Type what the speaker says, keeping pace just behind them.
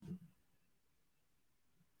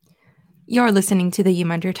You're listening to the You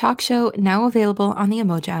Mentor Talk Show, now available on the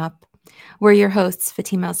Emoja app. We're your hosts,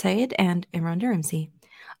 Fatima El Sayed and Imran Ramsey.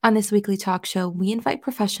 On this weekly talk show, we invite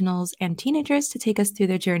professionals and teenagers to take us through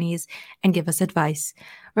their journeys and give us advice.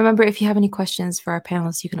 Remember, if you have any questions for our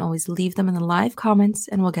panelists, you can always leave them in the live comments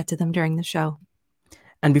and we'll get to them during the show.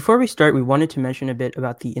 And before we start, we wanted to mention a bit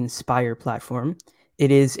about the Inspire platform.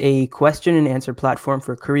 It is a question and answer platform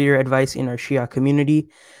for career advice in our Shia community.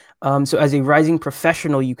 So as a rising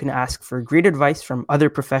professional, you can ask for great advice from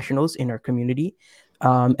other professionals in our community.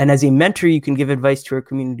 And as a mentor, you can give advice to our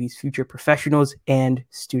community's future professionals and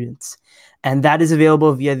students. And that is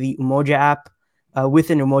available via the Umoja app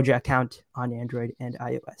with an Umoja account on Android and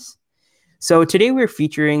iOS. So today we're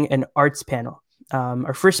featuring an arts panel.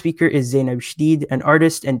 Our first speaker is Zeinab Shdid, an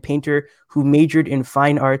artist and painter who majored in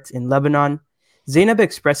fine arts in Lebanon. Zeinab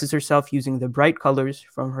expresses herself using the bright colors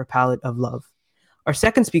from her palette of love. Our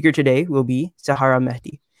second speaker today will be Sahara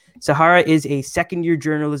Mehdi. Sahara is a second-year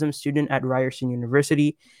journalism student at Ryerson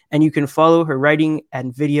University, and you can follow her writing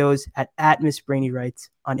and videos at Miss Brainy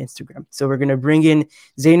Writes on Instagram. So we're going to bring in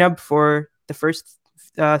Zeinab for the first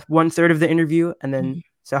 1/3 of the interview, and then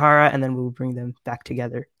Sahara, and then we'll bring them back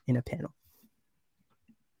together in a panel.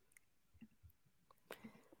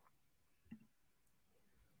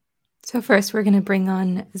 So first, we're going to bring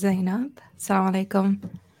on Zeinab. Assalamu alaikum.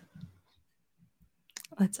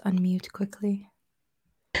 Let's unmute quickly.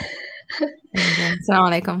 Assalamu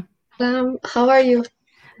alaikum. How are you?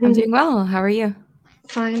 I'm doing well. How are you?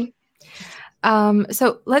 Fine.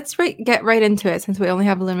 So let's get right into it since we only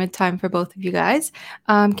have a limited time for both of you guys.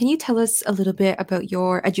 Can you tell us a little bit about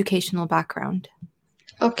your educational background?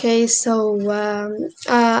 Okay, so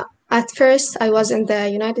at first I was in the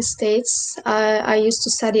United States. I used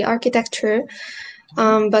to study architecture,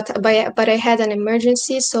 but I had an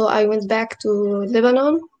emergency, so I went back to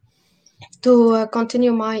Lebanon to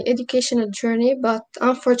continue my educational journey. But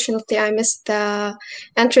unfortunately, I missed the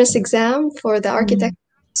entrance exam for the architecture.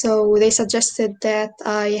 So they suggested that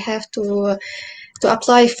I have to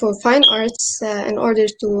apply for fine arts in order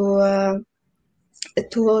to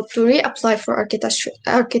reapply for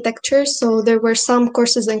architecture. So there were some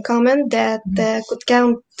courses in common that could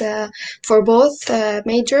count for both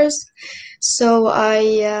majors. So I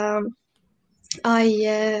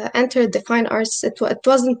entered the fine arts. It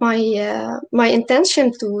wasn't my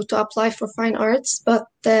intention to apply for fine arts, but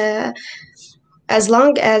as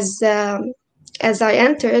long as I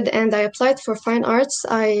entered and I applied for fine arts,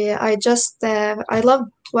 I just I loved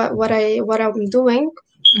what I'm doing.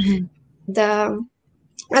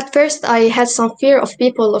 At first, I had some fear of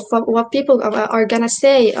what people are gonna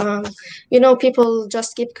say. People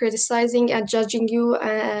just keep criticizing and judging you.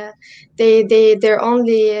 They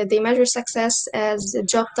measure success as a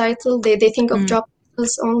job title. They think of job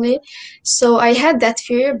titles only. So I had that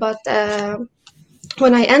fear, but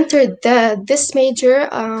when I entered this major,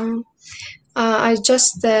 I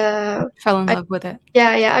just fell in love with it.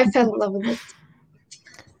 Yeah, I fell in love with it.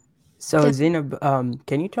 So Zeinab,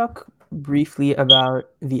 can you talk briefly about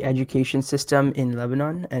the education system in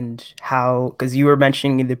Lebanon and how, because you were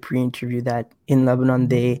mentioning in the pre-interview that in Lebanon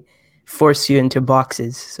they force you into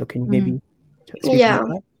boxes. So can you maybe speak about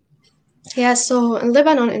that? Yeah, so in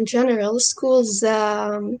Lebanon in general, schools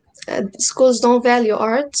don't value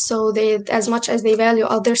art, so they, as much as they value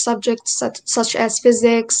other subjects such as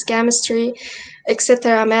physics, chemistry,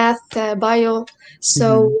 etc., math, bio.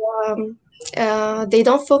 So they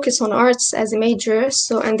don't focus on arts as a major.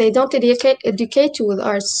 So, and they don't educate you with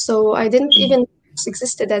arts. So I didn't even know it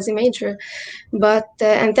existed as a major, but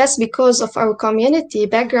and that's because of our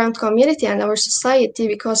background community, and our society,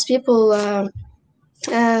 because people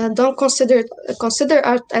don't consider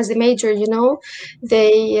art as a major.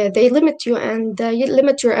 They limit you and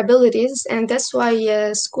limit your abilities, and that's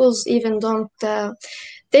why schools even don't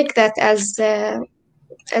take that as a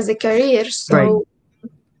career. So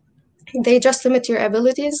they just limit your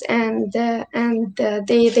abilities, and they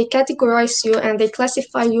categorize you and they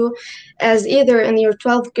classify you as either in your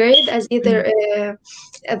 12th grade as either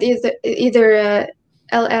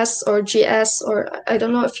LS or GS, or I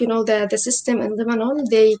don't know if you know the system in Lebanon.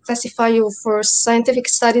 They classify you for scientific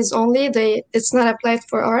studies only. It's not applied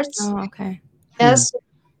for arts. Oh, okay. Yes.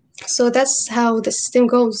 So that's how the system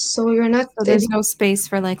goes. So you're not. So there's no space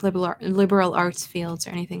for like liberal arts fields or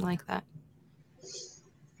anything like that,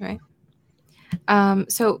 right?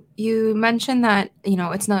 So you mentioned that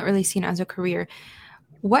it's not really seen as a career.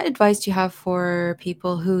 What advice do you have for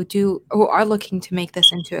people who are looking to make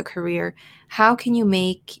this into a career? How can you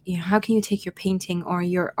take your painting or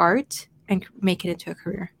your art and make it into a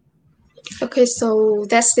career? Okay, so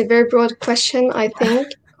that's a very broad question, I think.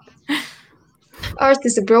 art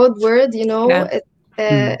is a broad word, you know.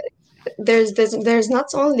 Yeah. There's not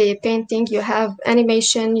only painting. You have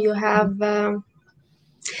animation. You have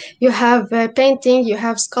painting. You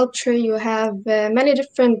have sculpture. You have many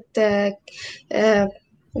different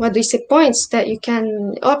what do you say, points that you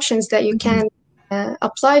can, options that you can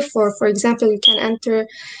apply for. For example, you can enter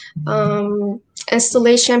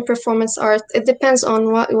installation, performance art. It depends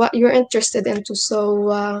on what you're interested into. So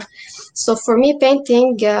for me,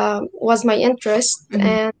 painting was my interest,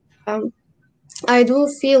 and I do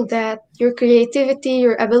feel that your creativity,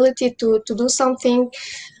 your ability to do something,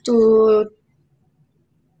 to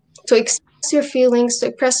to express your feelings, to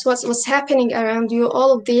express what's happening around you,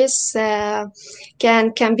 all of this can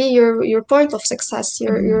be your point of success,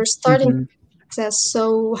 your starting success.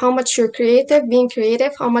 So how much you're creative, being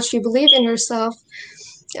creative, how much you believe in yourself,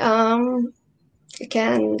 um,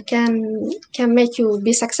 can make you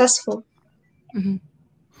be successful.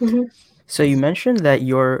 So you mentioned that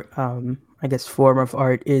your, I guess, form of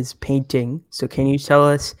art is painting. So can you tell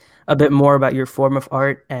us a bit more about your form of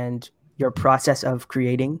art and your process of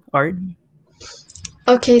creating art?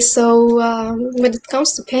 Okay, so when it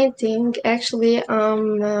comes to painting, actually,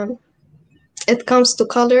 it comes to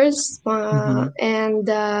colors, and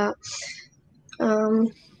how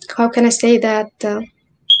can I say that?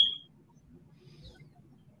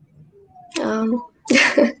 Um,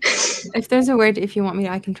 If there's a word, if you want me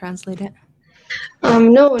to, I can translate it.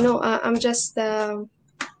 no, I'm just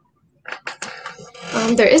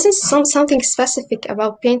there isn't something specific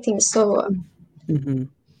about painting. So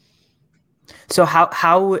So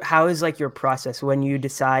how is like your process when you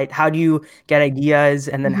decide? How do you get ideas,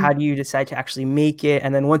 and then how do you decide to actually make it?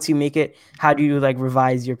 And then once you make it, how do you like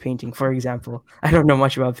revise your painting? For example, I don't know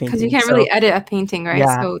much about painting, because you can't really edit a painting, right?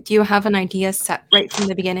 Yeah. So do you have an idea set right from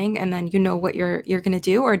the beginning, and then you know what you're going to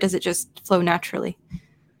do, or does it just flow naturally?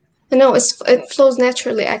 No, it flows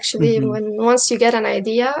naturally. Actually, when once you get an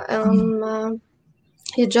idea,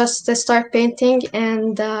 you just start painting,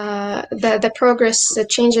 and the progress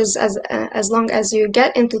changes as long as you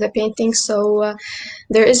get into the painting. So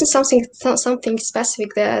there isn't something specific.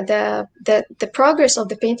 The progress of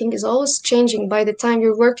the painting is always changing by the time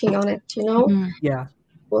you're working on it. You know. Yeah.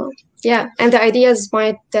 Well, yeah, and the ideas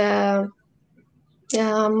might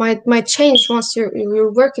change once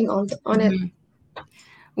you're working on it.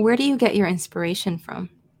 Where do you get your inspiration from?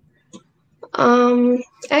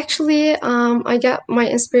 Actually, I got my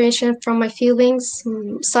inspiration from my feelings,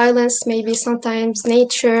 silence, maybe sometimes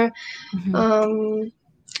nature,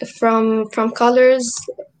 from colors.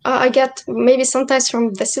 I get maybe sometimes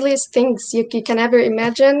from the silliest things you can ever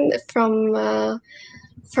imagine, from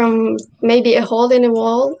maybe a hole in a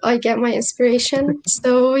wall. I get my inspiration.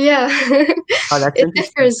 So yeah, Oh, that's it interesting.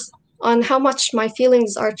 differs on how much my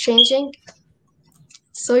feelings are changing.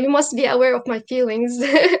 So you must be aware of my feelings.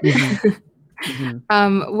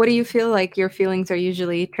 What do you feel like your feelings are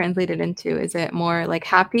usually translated into? Is it more like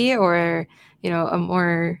happy, or a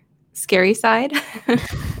more scary side?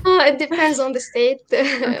 It depends on the state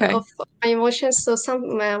of my emotions. So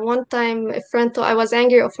one time I was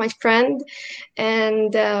angry of my friend,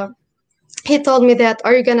 and he told me that,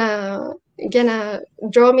 are you gonna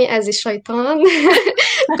draw me as a shaitan?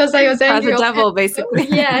 Because I was angry as a of devil, him. basically.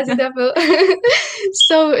 Yeah, as a devil.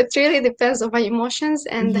 So it really depends on my emotions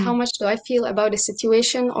and how much do I feel about a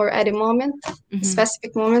situation or at a moment,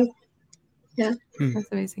 specific moment. Yeah.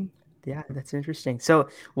 That's amazing. Yeah, that's interesting. So,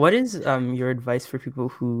 what is your advice for people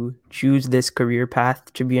who choose this career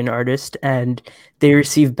path to be an artist and they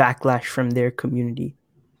receive backlash from their community?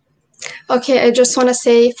 Okay, I just want to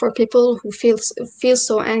say, for people who feel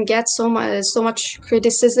so and get so much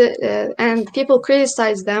criticism, and people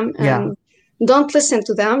criticize them, and don't listen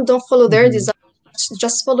to them, don't follow their desires,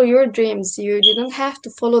 just follow your dreams. You don't have to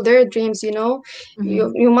follow their dreams. You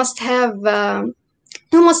must have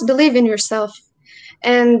you must believe in yourself,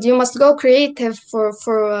 and you must go creative for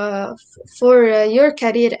your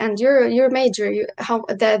career and your major.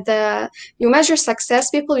 You measure success.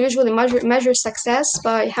 People usually measure success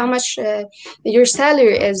by how much your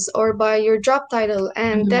salary is, or by your job title,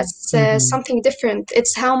 and that's something different.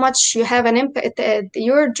 It's how much you have an impact.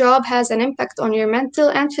 Your job has an impact on your mental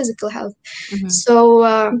and physical health. So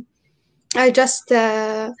I just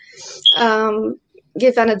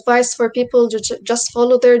give an advice for people to just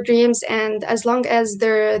follow their dreams, and as long as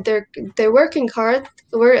they're working hard,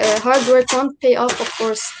 hard work won't pay off, of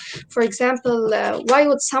course. For example, why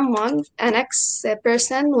would an ex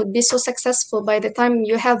person would be so successful by the time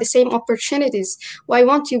you have the same opportunities? Why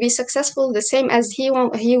won't you be successful the same as he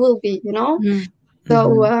will be? So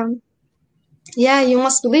Yeah, you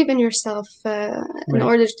must believe in yourself in Right.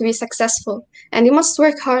 order to be successful, and you must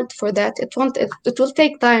work hard for that. It will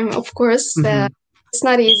take time, of course. It's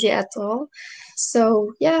not easy at all.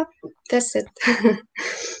 So yeah, that's it.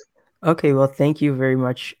 Okay, well, thank you very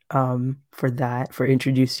much for that, for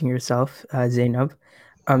introducing yourself, Zainab.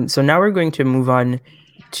 So now we're going to move on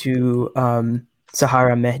to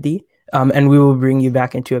Sahara Mehdi, and we will bring you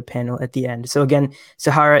back into a panel at the end. So again,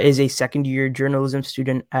 Sahara is a second-year journalism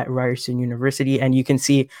student at Ryerson University, and you can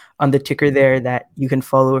see on the ticker there that you can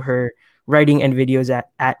follow her writing and videos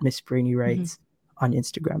at Miss Brainy Writes on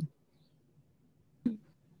Instagram.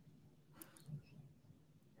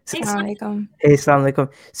 Assalamualaikum. Hey, assalamu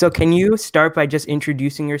alaikum. So can you start by just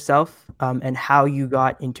introducing yourself and how you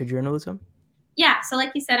got into journalism? Yeah, so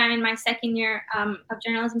like you said, I'm in my second year of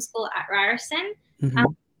journalism school at Ryerson. Mm-hmm.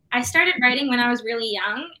 I started writing when I was really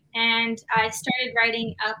young, and I started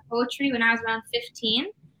writing poetry when I was around 15.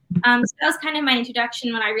 So that was kind of my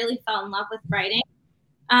introduction when I really fell in love with writing.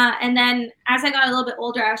 And then as I got a little bit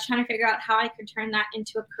older, I was trying to figure out how I could turn that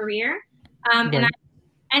into a career. And I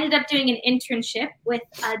ended up doing an internship with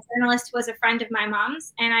a journalist who was a friend of my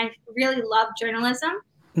mom's, and I really loved journalism.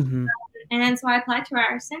 Mm-hmm. And then so I applied to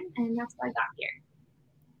Ryerson, and that's how I got here.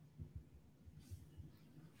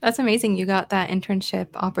 That's amazing. You got that internship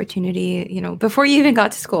opportunity, before you even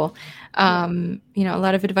got to school. A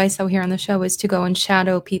lot of advice that we hear on the show is to go and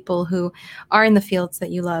shadow people who are in the fields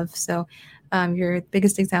that you love. So you're the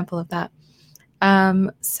biggest example of that.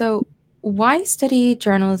 So why study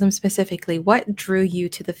journalism specifically? What drew you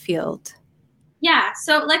to the field? Yeah,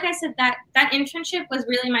 so like I said, that internship was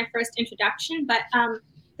really my first introduction. But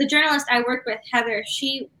the journalist I worked with, Heather,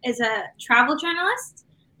 she is a travel journalist.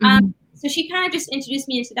 So she kind of just introduced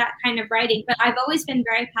me into that kind of writing. But I've always been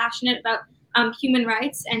very passionate about human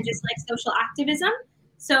rights and just like social activism.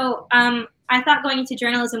 So I thought going into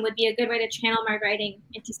journalism would be a good way to channel my writing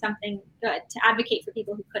into something good, to advocate for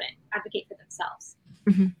people who couldn't advocate for themselves.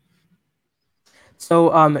 Mm-hmm.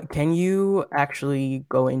 So can you actually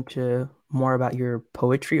go into more about your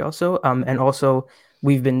poetry also? And also,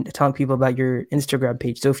 we've been telling people about your Instagram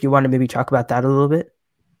page. So if you want to maybe talk about that a little bit.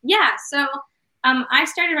 Yeah, so I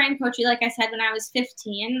started writing poetry, like I said, when I was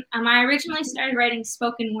 15. I originally started writing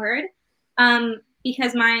spoken word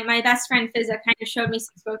because my best friend Fizza kind of showed me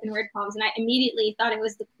some spoken word poems, and I immediately thought it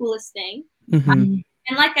was the coolest thing. Mm-hmm.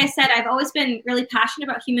 And like I said, I've always been really passionate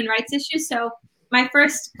about human rights issues. So my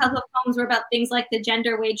first couple of poems were about things like the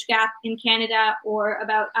gender wage gap in Canada or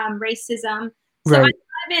about racism. So I thought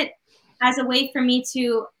of it as a way for me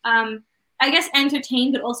to, I guess,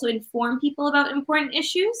 entertain, but also inform people about important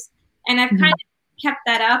issues. And I've kind of kept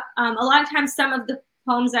that up. A lot of times, some of the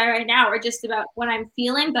poems I write now are just about what I'm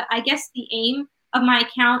feeling, but I guess the aim of my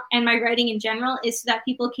account and my writing in general is so that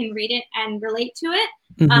people can read it and relate to it,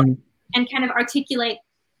 and kind of articulate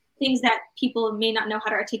things that people may not know how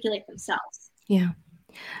to articulate themselves. Yeah.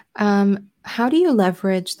 How do you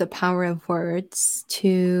leverage the power of words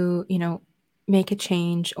to, make a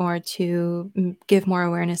change or to give more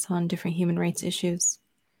awareness on different human rights issues?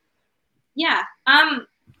 Yeah.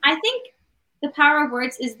 I think the power of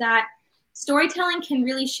words is that storytelling can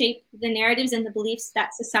really shape the narratives and the beliefs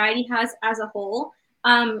that society has as a whole.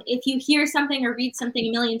 If you hear something or read something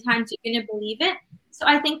a million times, you're going to believe it. So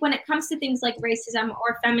I think when it comes to things like racism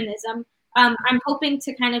or feminism, I'm hoping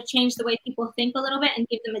to kind of change the way people think a little bit and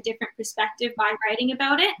give them a different perspective by writing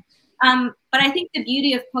about it. But I think the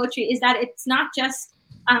beauty of poetry is that it's not just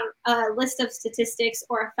a list of statistics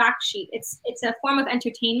or a fact sheet. It's a form of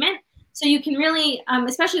entertainment. So you can really,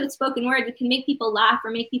 especially with spoken word, you can make people laugh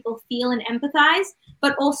or make people feel and empathize,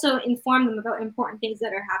 but also inform them about important things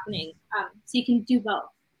that are happening. So you can do both.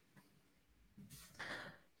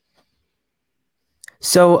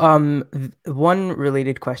 So one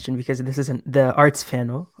related question, because this isn't the arts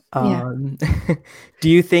panel. Do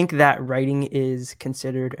you think that writing is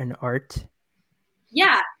considered an art?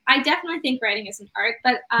 Yeah, I definitely think writing is an art,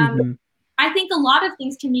 but I think a lot of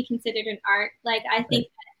things can be considered an art. Like I think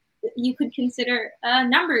you could consider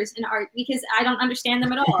numbers an art because I don't understand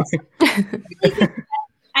them at all. So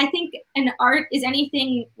I think an art is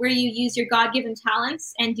anything where you use your God-given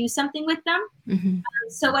talents and do something with them.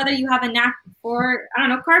 So whether you have a knack for, I don't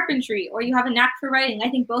know, carpentry or you have a knack for writing, I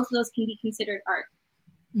think both of those can be considered art.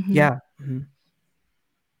 Yeah.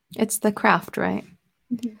 It's the craft, right?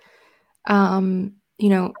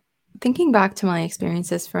 Thinking back to my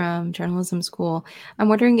experiences from journalism school, I'm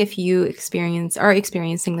wondering if you are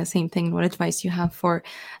experiencing the same thing. What advice you have for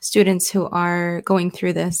students who are going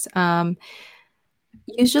through this?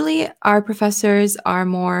 Usually our professors are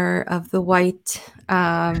more of the white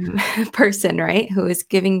person, right? Who is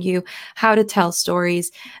giving you how to tell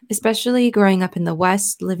stories, especially growing up in the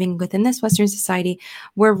West, living within this Western society.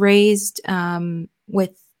 We're raised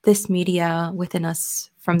with this media within us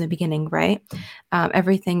from the beginning, right?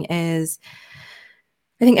 Everything is,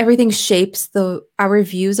 I think everything shapes our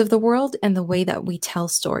views of the world and the way that we tell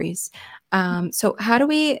stories. So how do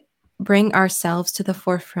we bring ourselves to the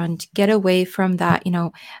forefront, get away from that,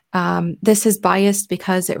 this is biased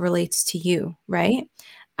because it relates to you, right?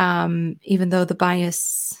 Even though the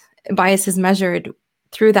bias is measured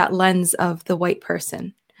through that lens of the white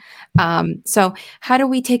person. So how do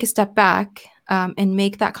we take a step back and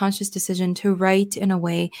make that conscious decision to write in a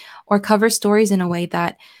way or cover stories in a way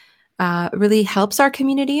that really helps our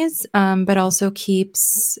communities, but also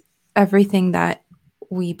keeps everything that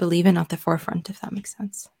we believe in at the forefront, if that makes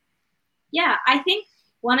sense. Yeah, I think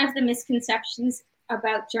one of the misconceptions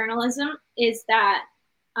about journalism is that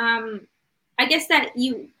I guess that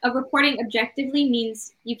reporting objectively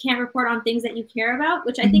means you can't report on things that you care about,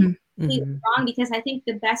 which I think is completely wrong, because I think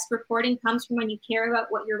the best reporting comes from when you care about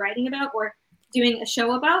what you're writing about or doing a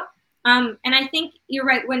show about. And I think you're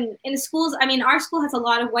right. When in schools, I mean, our school has a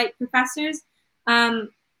lot of white professors,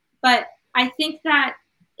 but I think that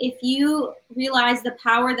if you realize the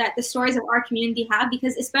power that the stories of our community have,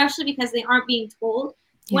 especially because they aren't being told,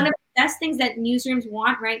 one of the best things that newsrooms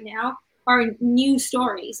want right now are new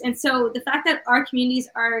stories. And so the fact that our communities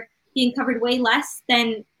are being covered way less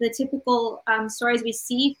than the typical stories we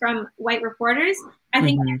see from white reporters, I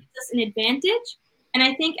think that gives us an advantage. And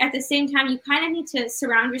I think at the same time, you kind of need to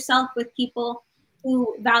surround yourself with people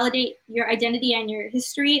who validate your identity and your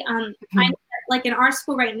history. I know that, like in our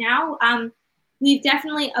school right now, we've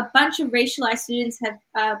definitely, a bunch of racialized students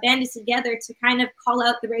have banded together to kind of call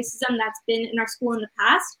out the racism that's been in our school in the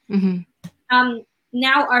past.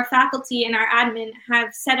 Now our faculty and our admin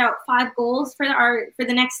have set out 5 goals for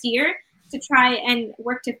the next year to try and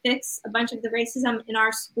work to fix a bunch of the racism in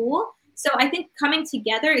our school. So I think coming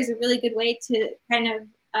together is a really good way to kind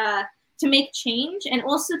of to make change, and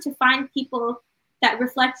also to find people that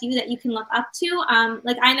reflect you, that you can look up to.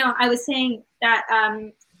 Like I know I was saying that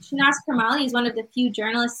Shinaz Karmali is one of the few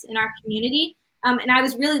journalists in our community. And I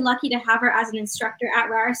was really lucky to have her as an instructor at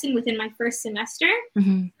Ryerson within my first semester.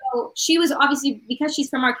 So she was obviously, because she's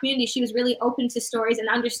from our community, she was really open to stories and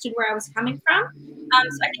understood where I was coming from.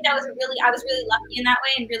 So I think I was really lucky in that way,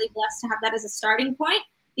 and really blessed to have that as a starting point,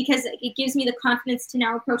 because it gives me the confidence to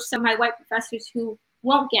now approach some of my white professors who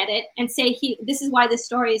won't get it and say, this is why this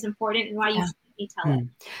story is important and why you should tell it.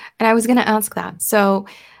 And I was going to ask that. So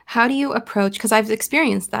how do you approach, because I've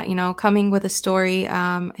experienced that, coming with a story.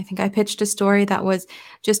 I think I pitched a story that was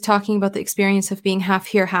just talking about the experience of being half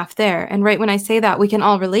here, half there. And right when I say that, we can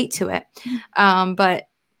all relate to it. But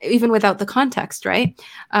even without the context, right?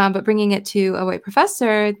 But bringing it to a white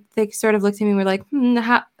professor, they sort of looked at me and were like,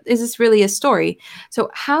 is this really a story? So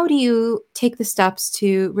how do you take the steps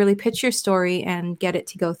to really pitch your story and get it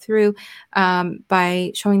to go through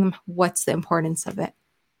by showing them what's the importance of it?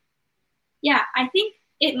 Yeah, I think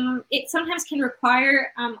it sometimes can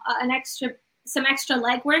require some extra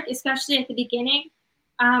legwork, especially at the beginning,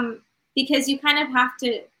 because you kind of have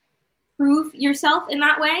to prove yourself in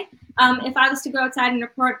that way. If I was to go outside and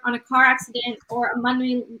report on a car accident or a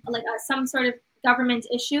money, like some sort of government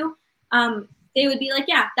issue, they would be like,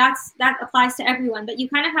 yeah, that applies to everyone. But you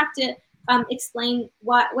kind of have to explain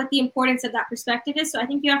what the importance of that perspective is. So I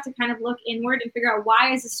think you have to kind of look inward and figure out,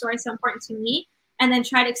 why is this story so important to me? And then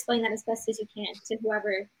try to explain that as best as you can to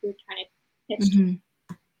whoever you're trying to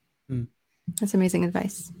pitch. That's amazing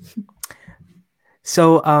advice.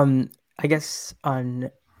 So I guess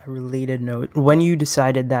on a related note, when you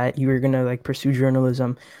decided that you were going to pursue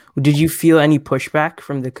journalism, did you feel any pushback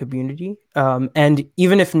from the community? And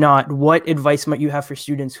even if not, what advice might you have for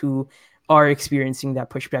students who are experiencing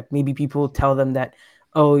that pushback? Maybe people tell them that,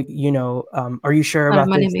 are you sure about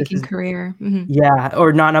money this? Making career. Yeah,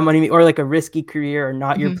 or not money, or like a risky career, or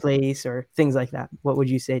not your place, or things like that. What would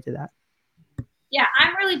you say to that? Yeah,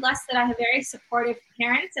 I'm really blessed that I have very supportive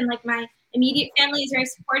parents, and my immediate family is very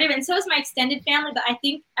supportive, and so is my extended family. But I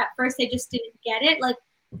think at first they just didn't get it.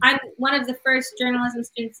 I'm one of the first journalism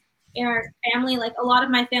students in our family. A lot of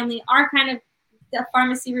my family are kind of the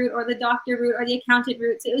pharmacy route or the doctor route or the accountant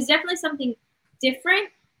route. So it was definitely something different.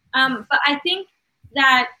 But I think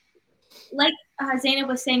that, like Zeinab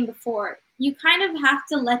was saying before, you kind of have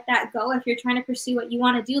to let that go if you're trying to pursue what you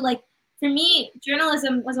want to do. For me,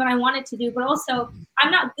 journalism was what I wanted to do, but also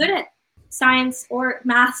I'm not good at science or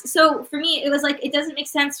math. So for me, it was it doesn't make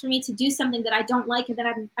sense for me to do something that I don't like and that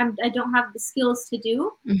I don't have the skills to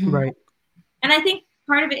do. Right. And I think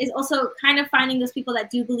part of it is also kind of finding those people that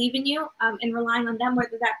do believe in you, and relying on them,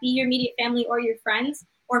 whether that be your immediate family or your friends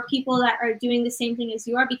or people that are doing the same thing as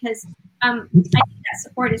you are, because I think that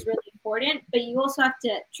support is really important, but you also have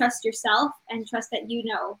to trust yourself and trust that you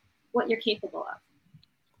know what you're capable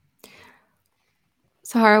of.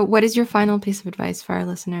 Sahara, what is your final piece of advice for our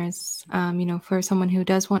listeners? For someone who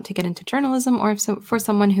does want to get into journalism, or for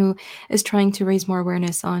someone who is trying to raise more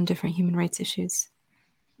awareness on different human rights issues?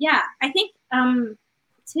 Yeah, I think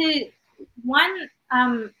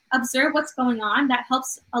observe what's going on. That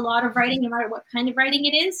helps a lot of writing, no matter what kind of writing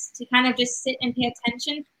it is, to kind of just sit and pay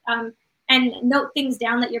attention and note things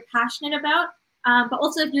down that you're passionate about. But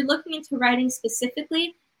also, if you're looking into writing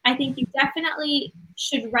specifically, I think you definitely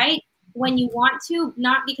should write when you want to,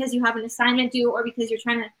 not because you have an assignment due or because you're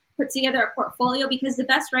trying to put together a portfolio, because the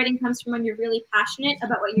best writing comes from when you're really passionate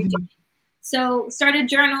about what you're doing. So start a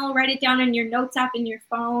journal, write it down in your notes app in your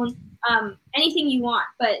phone, anything you want,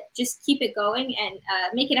 but just keep it going and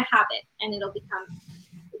make it a habit, and it'll become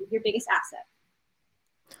your biggest asset.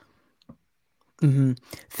 Mm-hmm.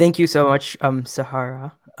 Thank you so much,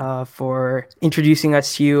 Sahara, for introducing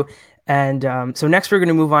us to you. And so next we're going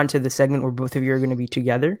to move on to the segment where both of you are going to be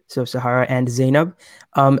together. So Sahara and Zeinab.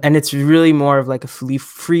 And it's really more of like a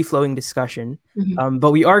free-flowing discussion. Mm-hmm. But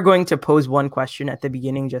we are going to pose one question at the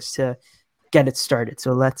beginning just to get it started.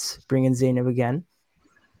 So let's bring in Zeinab again.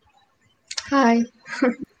 Hi.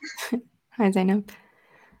 Hi, Zeinab.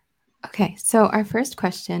 Okay, so our first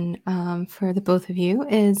question for the both of you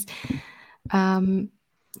is,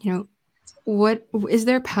 what is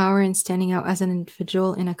there power in standing out as an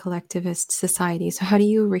individual in a collectivist society? So how do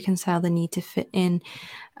you reconcile the need to fit in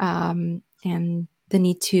and the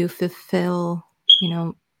need to fulfill,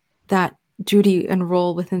 that duty and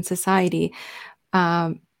role within society,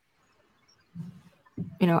 as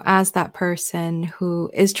that person who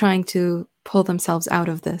is trying to pull themselves out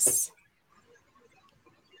of this?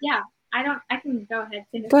 Yeah, I can go ahead.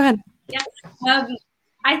 Go ahead. Yeah.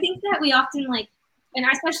 I think that we often and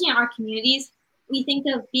especially in our communities, we think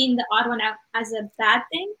of being the odd one out as a bad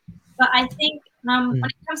thing. But I think when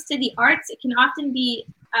it comes to the arts, it can often be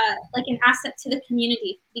like an asset to the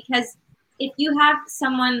community, because if you have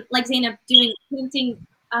someone like Zeinab doing painting,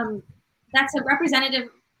 that's a representative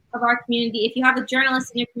of our community. If you have a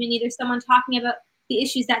journalist in your community, there's someone talking about the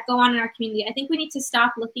issues that go on in our community. I think we need to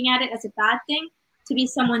stop looking at it as a bad thing, to be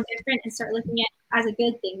someone different, and start looking at it as a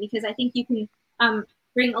good thing, because I think you can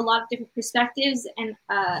bring a lot of different perspectives and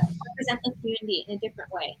represent the community in a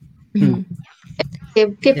different way. Mm-hmm.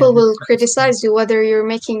 People will criticize you whether you're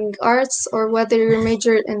making arts or whether you're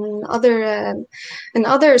majored in other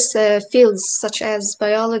fields such as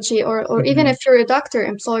biology, or even if you're a doctor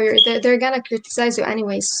employer, they're gonna criticize you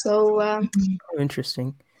anyways. So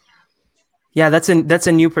Interesting. Yeah, that's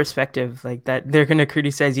a new perspective, like that they're gonna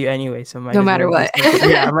criticize you anyway. So no matter what.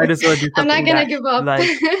 I might as well do something. I'm not gonna give up. Like,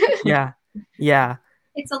 yeah.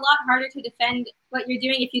 It's a lot harder to defend what you're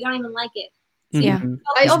doing if you don't even like it. So yeah.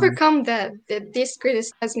 I overcome these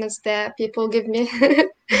criticisms that people give me.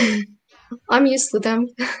 I'm used to them.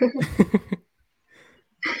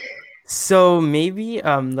 So maybe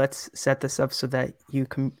let's set this up so that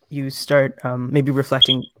you start maybe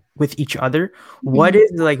reflecting with each other. What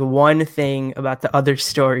is like one thing about the other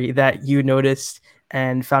story that you noticed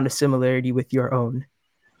and found a similarity with your own?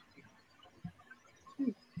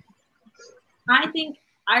 I think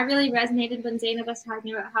I really resonated when Zeinab was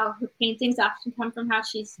talking about how her paintings often come from how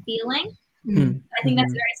she's feeling. I think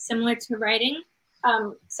that's very similar to writing.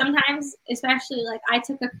 Sometimes, especially like I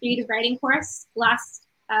took a creative writing course last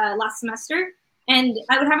semester, and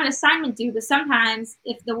I would have an assignment due, but sometimes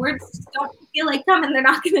if the words just don't feel like coming, they're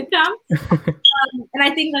not going to come. And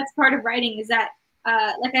I think that's part of writing, is that,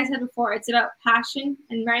 like I said before, it's about passion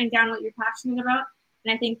and writing down what you're passionate about.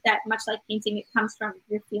 And I think that much like painting, it comes from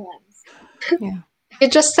your feelings. Yeah. You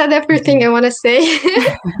just said everything I want to say.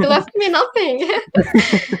 You left me nothing.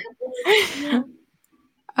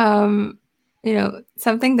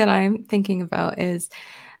 Something that I'm thinking about is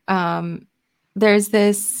there's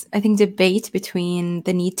this, I think, debate between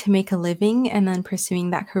the need to make a living and then pursuing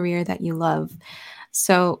that career that you love.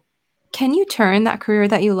 So can you turn that career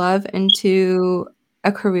that you love into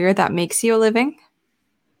a career that makes you a living?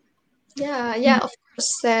 Yeah, of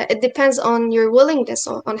course. It depends on your willingness,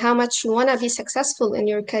 on how much you want to be successful in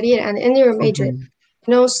your career and in your major.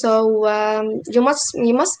 So you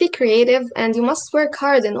must be creative, and you must work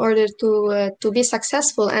hard in order to be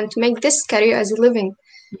successful and to make this career as a living.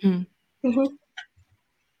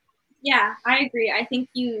 Yeah, I agree. I think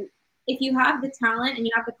if you have the talent and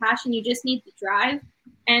you have the passion, you just need the drive.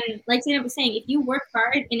 And like Zeinab was saying, if you work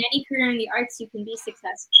hard in any career in the arts, you can be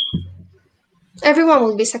successful. Everyone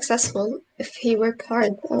will be successful if he work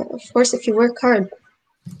hard. Of course, if you work hard.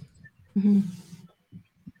 Mm-hmm.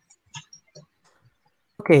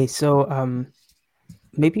 Okay, so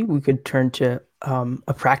maybe we could turn to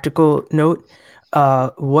a practical note.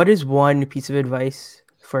 What is one piece of advice,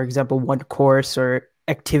 for example, one course or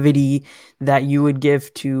activity that you would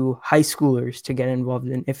give to high schoolers to get involved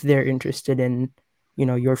in if they're interested in,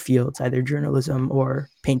 your fields, either journalism or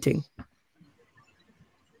painting?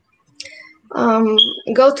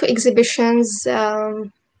 Go to exhibitions.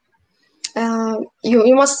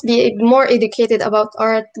 You must be more educated about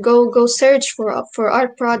art. Go search for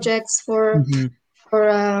art projects Mm-hmm.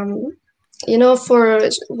 for for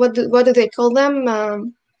what do they call them?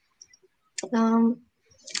 Um,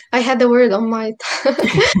 I had the word on my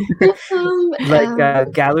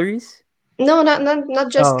Like galleries? no, not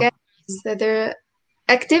just Oh. galleries. They're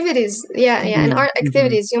activities. Yeah, and Mm-hmm. art Mm-hmm.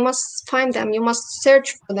 activities. You must find them. You must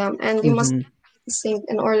search for them, and you must Mm-hmm. sing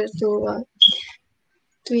in order to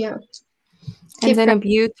yeah. And Keep Zainab,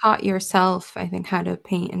 you taught yourself, I think, how to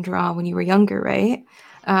paint and draw when you were younger, right?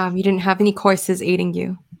 You didn't have any courses aiding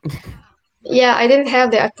you. Yeah, I didn't have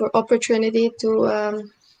the opportunity to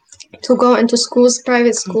go into schools,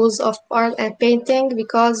 private schools of art and painting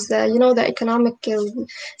because the economic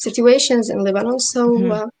situations in Lebanon. So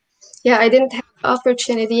Mm-hmm. yeah, I didn't have the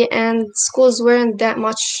opportunity, and schools weren't that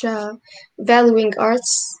much valuing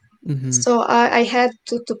arts. Mm-hmm. So I had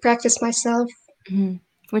to practice myself. Mm-hmm.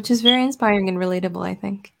 Which is very inspiring and relatable, I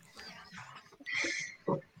think.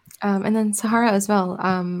 And then Sahara as well.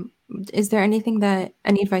 Is there any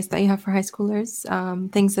advice that you have for high schoolers?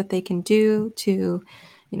 Things that they can do to,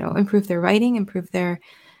 improve their writing, improve their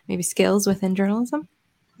maybe skills within journalism?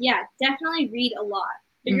 Yeah, definitely read a lot.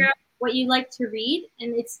 Figure out what you like to read,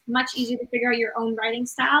 and it's much easier to figure out your own writing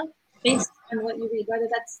style based on what you read, whether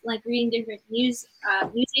that's like reading different news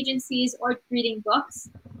agencies or reading books.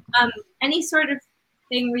 Any sort of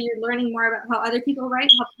thing where you're learning more about how other people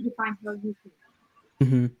write helps you define how you can write.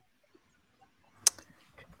 Mm-hmm.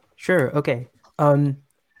 Sure. Okay.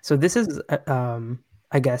 So this is,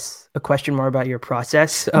 I guess, a question more about your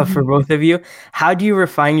process for both of you. How do you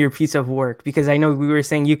refine your piece of work? Because I know we were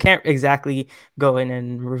saying you can't exactly go in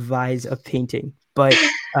and revise a painting, but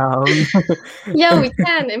Yeah, we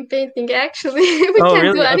can in painting. Actually, we oh,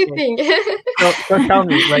 can do really? Okay. anything. So tell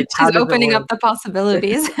me, like, how She's does it opening up work? the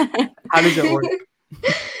possibilities. How does it work?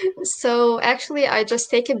 So actually, I just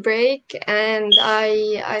take a break, and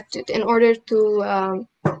in order to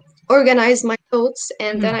organize my thoughts,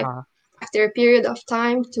 and then Uh, after a period of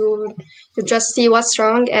time to just see what's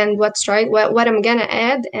wrong and what's right, what I'm gonna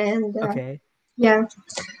add, and okay. yeah.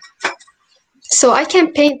 So I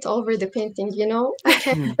can paint over the painting, I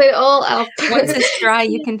can Hmm. put it all up. Once it's dry,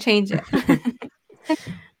 you can change it.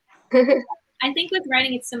 I think with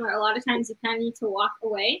writing it's similar. A lot of times you kind of need to walk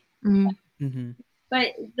away. Mm-hmm. But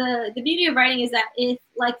the beauty of writing is that if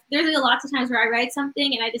like there's lots of times where I write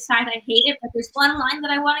something and I decide I hate it, but there's one line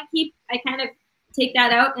that I want to keep, I kind of take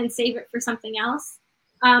that out and save it for something else.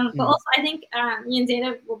 But also I think me and Zayna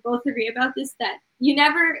will both agree about this, that you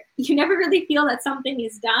never really feel that something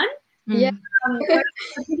is done. Yeah.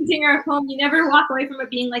 Painting or a poem, you never walk away from it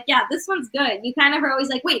being like, yeah, this one's good. You kind of are always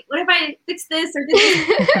like, wait, what if I fix this or did this?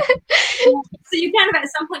 So you kind of at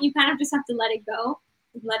some point you kind of just have to let it go,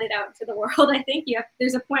 let it out to the world. I think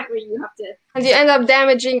there's a point where you have to, And you end up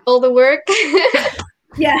damaging all the work.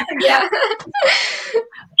 yeah.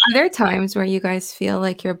 Are there times where you guys feel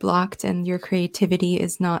like you're blocked and your creativity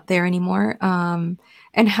is not there anymore?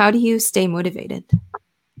 And how do you stay motivated?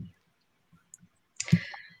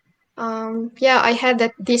 Yeah, I had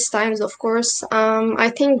that these times, of course. I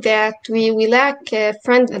think that we lack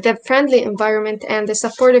the friendly environment and the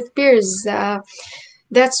supportive peers.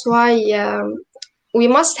 That's why we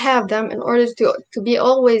must have them in order to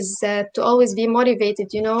always be motivated.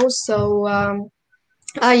 So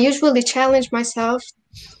I usually challenge myself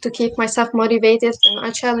to keep myself motivated, and I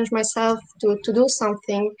challenge myself to do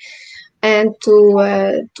something and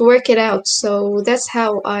to work it out. So that's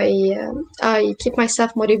how I keep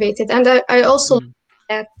myself motivated, and I also look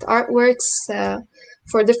at artworks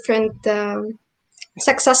for different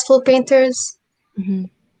successful painters. Mm-hmm.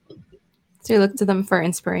 So you look to them for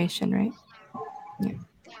inspiration, right?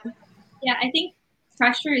 Yeah, I think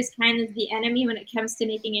pressure is kind of the enemy when it comes to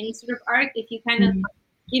making any sort of art. If you kind of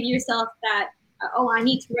give yourself that, I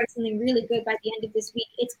need to write something really good by the end of this week,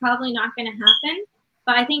 it's probably not going to happen.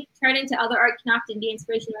 But I think turning to other art can often be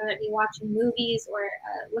inspiration, whether it be watching movies or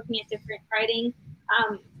looking at different writing,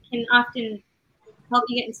 can often help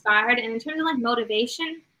you get inspired. And in terms of like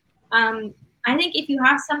motivation, I think if you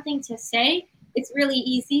have something to say, it's really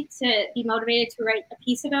easy to be motivated to write a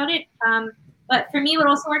piece about it. But for me, what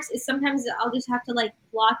also works is sometimes I'll just have to like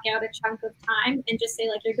block out a chunk of time and just say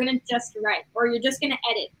like, you're going to just write, or you're just going to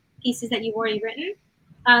edit pieces that you've already written.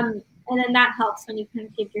 And then that helps when you kind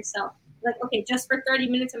of give yourself like, okay, just for 30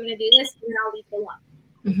 minutes, I'm going to do this, and then I'll leave it alone.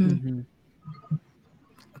 Mm-hmm. Mm-hmm.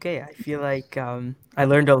 Okay, I feel like I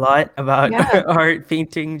learned a lot about art,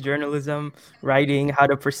 painting, journalism, writing, how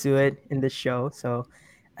to pursue it in this show. So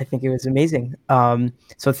I think it was amazing.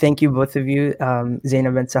 So thank you, both of you,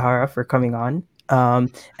 Zeinab and Sahara, for coming on.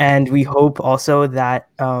 And we hope also that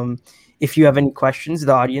if you have any questions,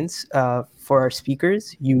 the audience, for our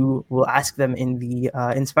speakers, you will ask them in the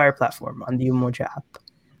Inspire platform on the Umoja app.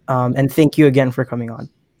 And thank you again for coming on.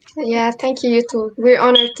 Yeah, thank you, you too. We're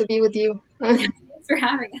honored to be with you. Thanks for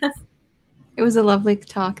having us. It was a lovely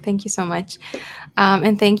talk. Thank you so much.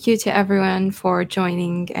 And thank you to everyone for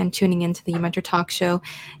joining and tuning into the Mentor Talk Show.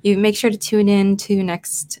 You make sure to tune in to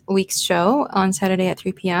next week's show on Saturday at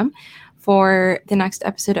 3 p.m. for the next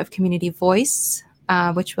episode of Community Voice,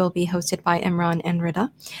 which will be hosted by Imran and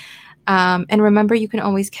Rida. And remember, you can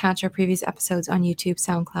always catch our previous episodes on YouTube,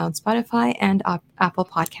 SoundCloud, Spotify, and Apple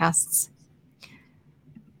Podcasts.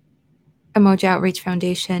 Umoja Outreach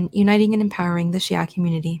Foundation, uniting and empowering the Shia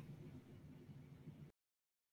community.